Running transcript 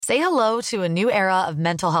Say hello to a new era of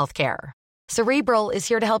mental health care. Cerebral is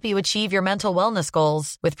here to help you achieve your mental wellness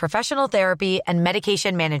goals with professional therapy and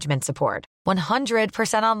medication management support.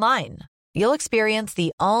 100% online. You'll experience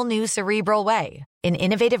the all-new Cerebral Way, an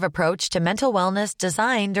innovative approach to mental wellness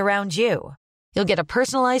designed around you. You'll get a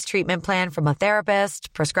personalized treatment plan from a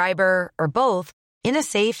therapist, prescriber, or both in a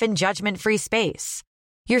safe and judgment-free space.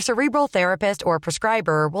 Your Cerebral therapist or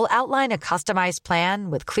prescriber will outline a customized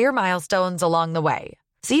plan with clear milestones along the way,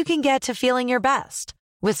 so you can get to feeling your best.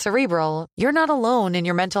 With Cerebral, you're not alone in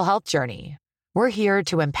your mental health journey. We're here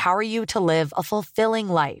to empower you to live a fulfilling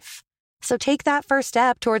life. So take that first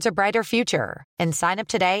step towards a brighter future and sign up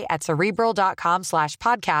today at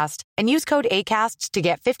Cerebral.com/podcast and use code ACAST to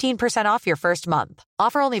get 15% off your first month.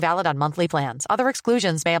 Offer only valid on monthly plans. Other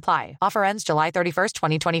exclusions may apply. Offer ends July 31st,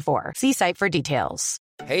 2024. See site for details.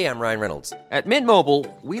 Hey, I'm Ryan Reynolds. At Mint Mobile,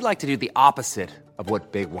 we like to do the opposite of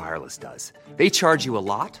what Big Wireless does. They charge you a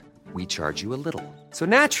lot. We charge you a little. So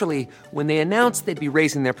naturally, when they announced they'd be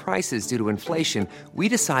raising their prices due to inflation, we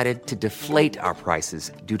decided to deflate our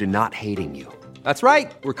prices due to not hating you. That's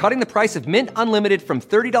right. We're cutting the price of Mint Unlimited from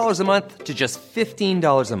 $30 a month to just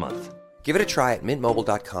 $15 a month. Give it a try at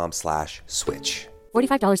mintmobile.com/switch.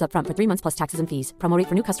 $45 up front for 3 months plus taxes and fees. Promo rate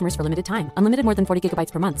for new customers for limited time. Unlimited more than 40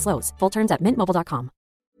 gigabytes per month. Slows full terms at mintmobile.com.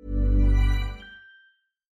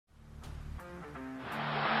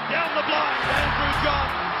 Down the blind, Andrew John.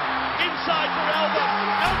 Inside for Albert.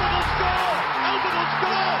 Albert will score. Albert will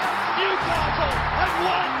score. Newcastle have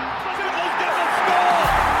won. Fiddler's going to score.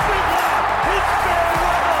 Fiddler, it's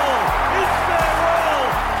farewell. It's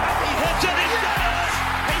farewell. And he hits it. He's got it.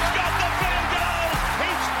 He's got the field goal.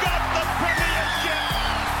 He's got the premiership.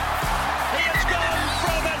 He has gone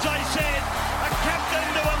from, as I said, a captain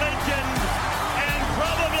to a legend, and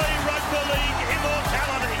probably rugby league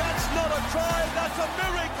immortality. That's not a try. That's a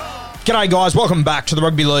miracle. G'day guys, welcome back to the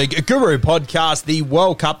Rugby League Guru podcast. The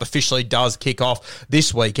World Cup officially does kick off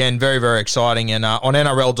this weekend. Very, very exciting. And on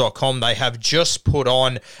NRL.com, they have just put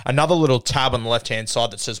on another little tab on the left-hand side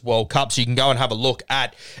that says World Cup. So you can go and have a look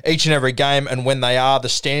at each and every game and when they are, the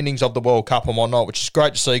standings of the World Cup and whatnot, which is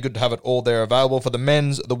great to see. Good to have it all there available for the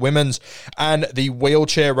men's, the women's, and the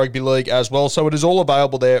wheelchair rugby league as well. So it is all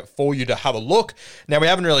available there for you to have a look. Now, we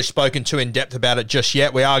haven't really spoken too in depth about it just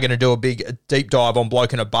yet. We are going to do a big deep dive on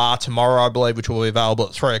Bloke in a Bar tomorrow, I believe, which will be available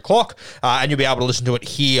at 3 o'clock, and you'll be able to listen to it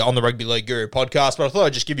here on the Rugby League Guru podcast. But I thought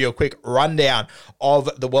I'd just give you a quick rundown of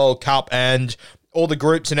the World Cup and all the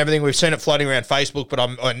groups and everything. We've seen it floating around Facebook, but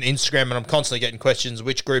I'm on Instagram, and I'm constantly getting questions,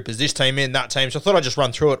 which group is this team in, that team? So I thought I'd just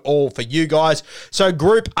run through it all for you guys. So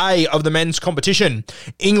Group A of the men's competition,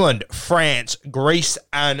 England, France, Greece,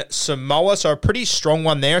 and Samoa. So a pretty strong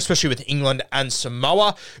one there, especially with England and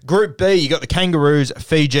Samoa. Group B, you got the Kangaroos,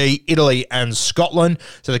 Fiji, Italy, and Scotland.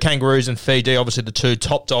 So the Kangaroos and Fiji, obviously the two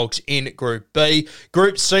top dogs in Group B.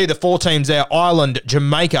 Group C, the four teams there, Ireland,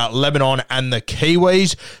 Jamaica, Lebanon, and the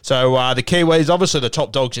Kiwis. So the Kiwis, obviously the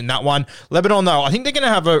top dogs in that one. Lebanon, though, I think they're going to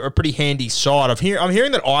have a pretty handy side. I'm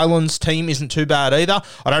hearing that Ireland's team isn't too bad either.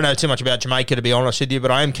 I don't know too much about Jamaica, to be honest with you, but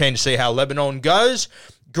I am keen to see how Lebanon goes.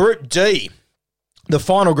 Group D, the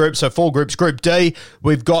final group, so 4 groups. Group D,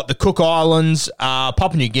 we've got the Cook Islands,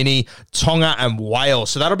 Papua New Guinea, Tonga, and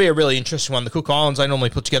Wales. So that'll be a really interesting one. The Cook Islands, they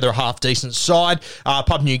normally put together a half-decent side.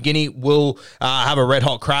 Papua New Guinea will have a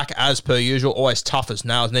red-hot crack, as per usual, always tough as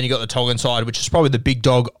nails. And then you've got the Tongan side, which is probably the big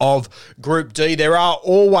dog of Group D. There are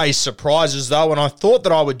always surprises, though, and I thought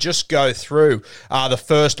that I would just go through the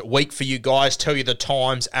first week for you guys, tell you the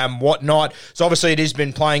times and whatnot. So obviously it has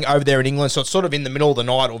been playing over there in England, so it's sort of in the middle of the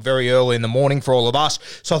night or very early in the morning for all of us.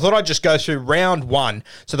 So I thought I'd just go through round one.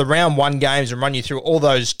 So the round one games and run you through all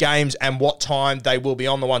those games and what time they will be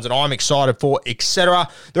on, the ones that I'm excited for, etc.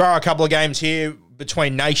 There are a couple of games here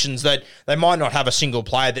between nations that they might not have a single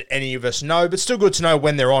player that any of us know, but still good to know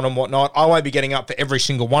when they're on and whatnot. I won't be getting up for every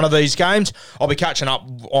single one of these games. I'll be catching up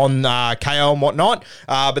on KO and whatnot,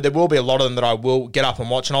 but there will be a lot of them that I will get up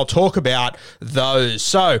and watch, and I'll talk about those.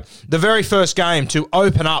 So the very first game to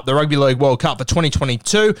open up the Rugby League World Cup for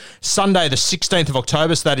 2022, Sunday the 16th of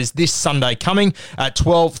October, so that is this Sunday coming at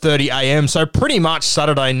 12:30am. So pretty much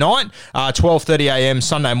Saturday night, 12:30am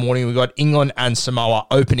Sunday morning, we've got England and Samoa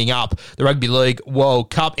opening up the Rugby League World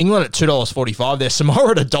Cup. England at $2.45 there,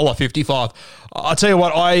 Samoa at $1.55. I'll tell you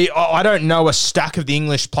what, I don't know a stack of the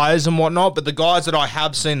English players and whatnot, but the guys that I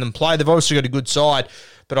have seen them play, they've obviously got a good side.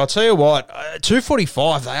 But I'll tell you what,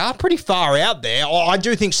 $2.45, they are pretty far out there. I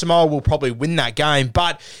do think Samoa will probably win that game,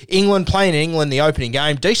 but England playing in England, the opening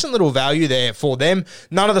game, decent little value there for them.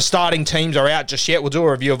 None of the starting teams are out just yet. We'll do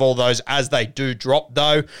a review of all those as they do drop,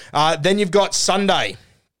 though. Then you've got Sunday.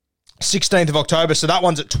 16th of October, so that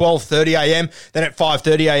one's at 12:30 a.m, then at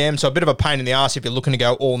 5:30 a.m, so a bit of a pain in the ass if you're looking to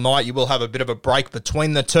go all night. You will have a bit of a break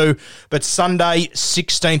between the two, but Sunday,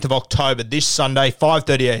 16th of October, this Sunday,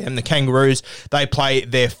 5:30 a.m, the Kangaroos, they play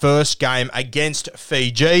their first game against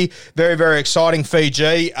Fiji. Very, very exciting.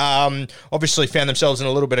 Fiji obviously found themselves in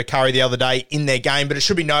a little bit of curry the other day in their game, but it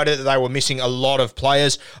should be noted that they were missing a lot of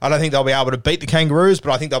players. I don't think they'll be able to beat the Kangaroos,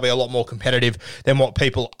 but I think they'll be a lot more competitive than what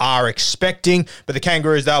people are expecting. But the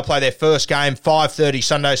Kangaroos, they'll play their first game, 5:30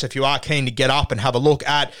 Sunday, so if you are keen to get up and have a look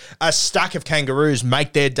at a stack of Kangaroos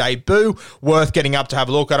make their debut, worth getting up to have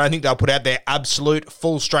a look. I don't think they'll put out their absolute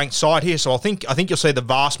full-strength side here, so I think you'll see the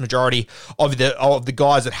vast majority of the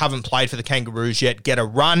guys that haven't played for the Kangaroos yet get a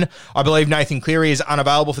run. I believe Nathan Cleary is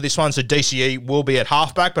unavailable for this one, so DCE will be at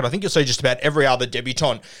halfback, but I think you'll see just about every other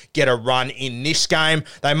debutant get a run in this game.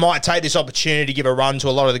 They might take this opportunity to give a run to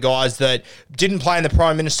a lot of the guys that didn't play in the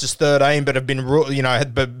Prime Minister's 13, but have been,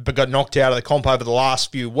 but got knocked out of the comp over the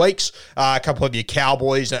last few weeks. A couple of your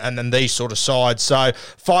Cowboys and then these sort of sides. So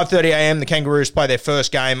 5:30 a.m, the Kangaroos play their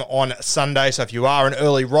first game on Sunday. So if you are an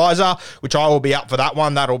early riser, which I will be up for that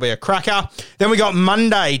one, that'll be a cracker. Then we got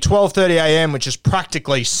Monday, 12:30 a.m, which is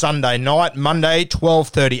practically Sunday night. Monday,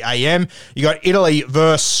 12:30 a.m. You got Italy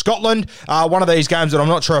versus Scotland. One of these games that I'm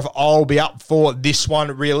not sure if I'll be up for this one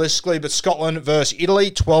realistically, but Scotland versus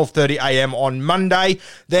Italy, 12:30 a.m. on Monday.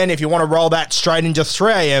 Then if you want to roll that straight into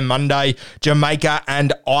 3 a.m. Monday, Jamaica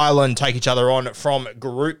and Ireland take each other on from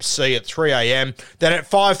Group C at 3 a.m. Then at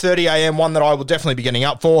 5:30 a.m, one that I will definitely be getting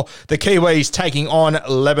up for, the Kiwis taking on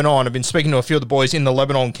Lebanon. I've been speaking to a few of the boys in the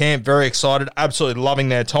Lebanon camp, very excited, absolutely loving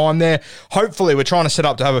their time there. Hopefully, we're trying to set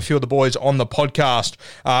up to have a few of the boys on the podcast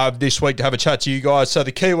this week to have a chat to you guys. So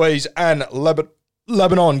the Kiwis and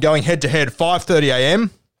Lebanon going head-to-head, 5:30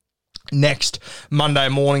 a.m. next Monday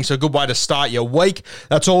morning, so a good way to start your week.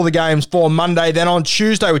 That's all the games for Monday. Then on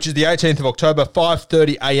Tuesday, which is the 18th of October,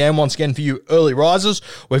 5:30 a.m, once again for you early risers,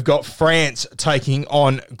 we've got France taking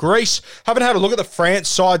on Greece. Haven't had a look at the France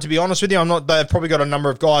side, to be honest with you. They've probably got a number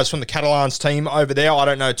of guys from the Catalans team over there. I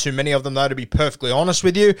don't know too many of them, though, to be perfectly honest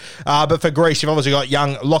with you. But for Greece, you've obviously got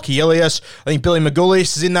young Lockie Ilias. I think Billy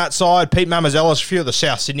Magoulis is in that side. Pete Mamazelis, a few of the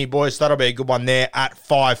South Sydney boys. That'll be a good one there at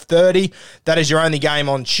 5:30. That is your only game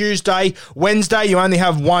on Tuesday. Wednesday, you only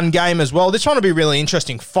have one game as well. This one will be really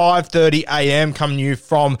interesting. 5:30 a.m. coming to you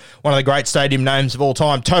from one of the great stadium names of all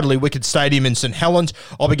time, Totally Wicked Stadium in St Helens.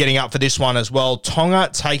 I'll be getting up for this one as well. Tonga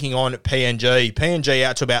taking on PNG. PNG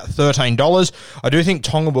out to about $13. I do think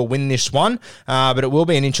Tonga will win this one, but it will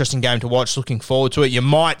be an interesting game to watch. Looking forward to it. You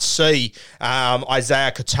might see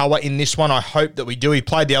Isaiah Katoa in this one. I hope that we do. He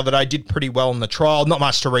played the other day, did pretty well in the trial. Not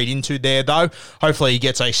much to read into there, though. Hopefully he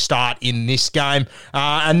gets a start in this game.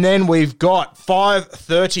 And then we've got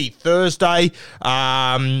 5:30 Thursday,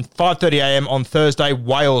 5:30 a.m. on Thursday,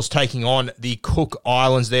 Wales taking on the Cook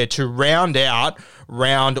Islands there to round out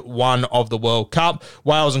round one of the World Cup.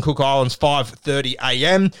 Wales and Cook Islands, 5:30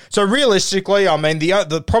 a.m. So realistically, I mean,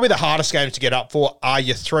 the probably the hardest games to get up for are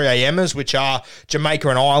your 3 a.m.ers, which are Jamaica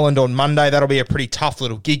and Ireland on Monday. That'll be a pretty tough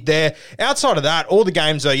little gig there. Outside of that, all the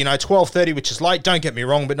games are, 12:30, which is late, don't get me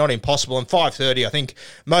wrong, but not impossible. And 5:30, I think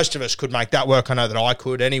most of us could make that work. I know that I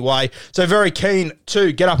could anyway. So very keen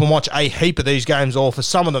to get up and watch a heap of these games, or for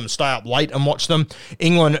some of them, stay up late and watch them.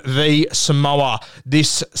 England v Samoa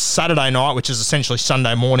this Saturday night, which is essentially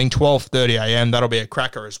Sunday morning, 12:30 a.m. That'll be a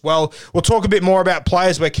cracker as well. We'll talk a bit more about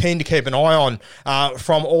players we're keen to keep an eye on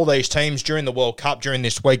from all these teams during the World Cup during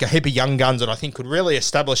this week. A heap of young guns that I think could really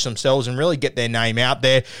establish themselves and really get their name out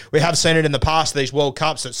there. We have seen it in the past, these World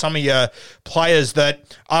Cups, that some of your players that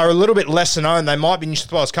are a little bit lesser known, they might be New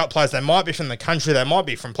South Wales Cup players, they might be from the country, they might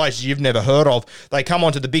be from places you've never heard of. They come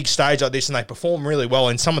onto the big stage like this and they perform really well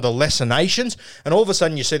in some of the lesser nations, and all of a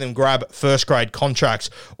sudden you see them grab first-grade contracts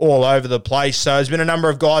all over the place. So there's been a number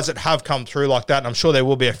of guys that have come through like that, and I'm sure there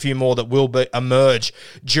will be a few more that will emerge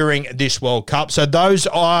during this World Cup. So those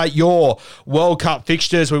are your World Cup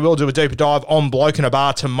fixtures. We will do a deeper dive on Bloke in a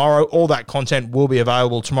Bar tomorrow. All that content will be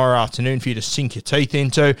available tomorrow afternoon for you to sink your teeth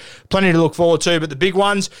into. Plenty to look forward to, but the big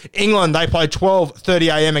ones, England, they play 12:30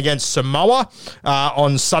 a.m. against Samoa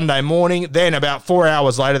on Sunday morning. Then about 4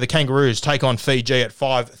 hours later, the Kangaroos take on Fiji at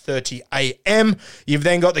 5:30 a.m. You've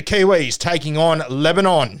then got the Kiwis taking on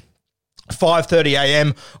Lebanon 5:30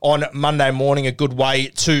 a.m. on Monday morning, a good way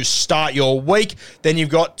to start your week. Then you've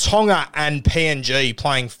got Tonga and PNG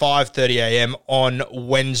playing 5:30 a.m. on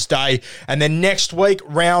Wednesday. And then next week,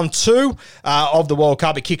 round 2 of the World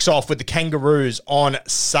Cup, it kicks off with the Kangaroos on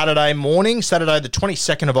Saturday morning, Saturday the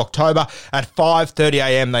 22nd of October at 5:30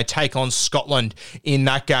 a.m. They take on Scotland in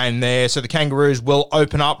that game there. So the Kangaroos will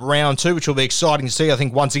open up round 2, which will be exciting to see. I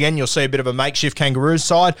think once again, you'll see a bit of a makeshift Kangaroos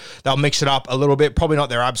side. They'll mix it up a little bit, probably not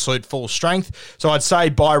their absolute full strength. So I'd say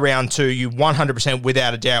by round 2, you 100%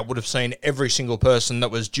 without a doubt would have seen every single person that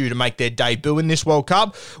was due to make their debut in this World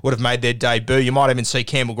Cup would have made their debut. You might even see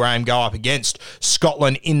Campbell Graham go up against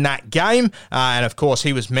Scotland in that game. And of course,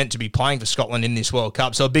 he was meant to be playing for Scotland in this World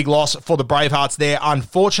Cup. So a big loss for the Bravehearts there,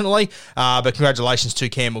 unfortunately. But congratulations to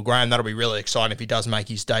Campbell Graham. That'll be really exciting if he does make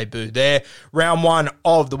his debut there. Round 1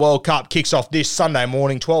 of the World Cup kicks off this Sunday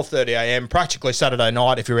morning, 12:30 a.m., practically Saturday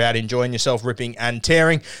night if you're out enjoying yourself, ripping and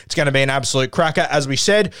tearing. It's going to be an absolute cracker. As we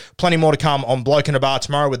said, plenty more to come on Bloke in a Bar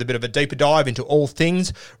tomorrow with a bit of a deeper dive into all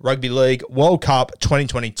things Rugby League World Cup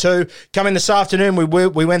 2022. Coming this afternoon, we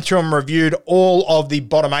went through and reviewed all of the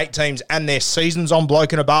bottom 8 teams and their seasons on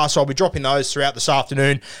Bloke in a Bar, so I'll be dropping those throughout this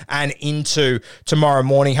afternoon and into tomorrow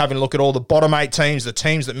morning, having a look at all the bottom 8 teams, the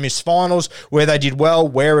teams that missed finals, where they did well,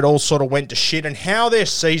 where it all sort of went to shit, and how their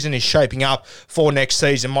season is shaping up for next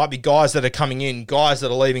season. Might be guys that are coming in, guys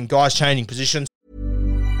that are leaving, guys changing positions.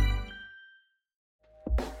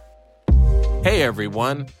 Hey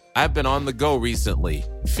everyone, I've been on the go recently.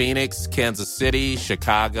 Phoenix, Kansas City,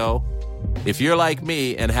 Chicago. If you're like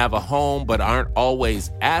me and have a home but aren't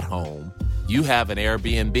always at home, you have an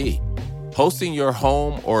Airbnb. Hosting your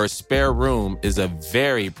home or a spare room is a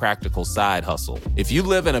very practical side hustle. If you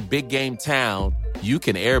live in a big game town, you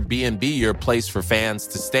can Airbnb your place for fans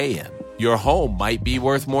to stay in. Your home might be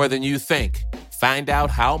worth more than you think. Find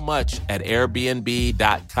out how much at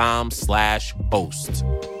airbnb.com/host.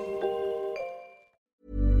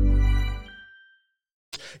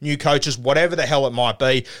 New coaches, whatever the hell it might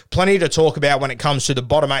be. Plenty to talk about when it comes to the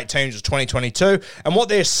bottom 8 teams of 2022 and what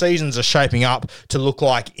their seasons are shaping up to look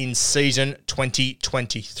like in season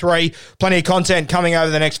 2023. Plenty of content coming over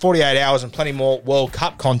the next 48 hours and plenty more World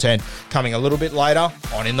Cup content coming a little bit later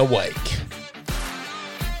on in the week.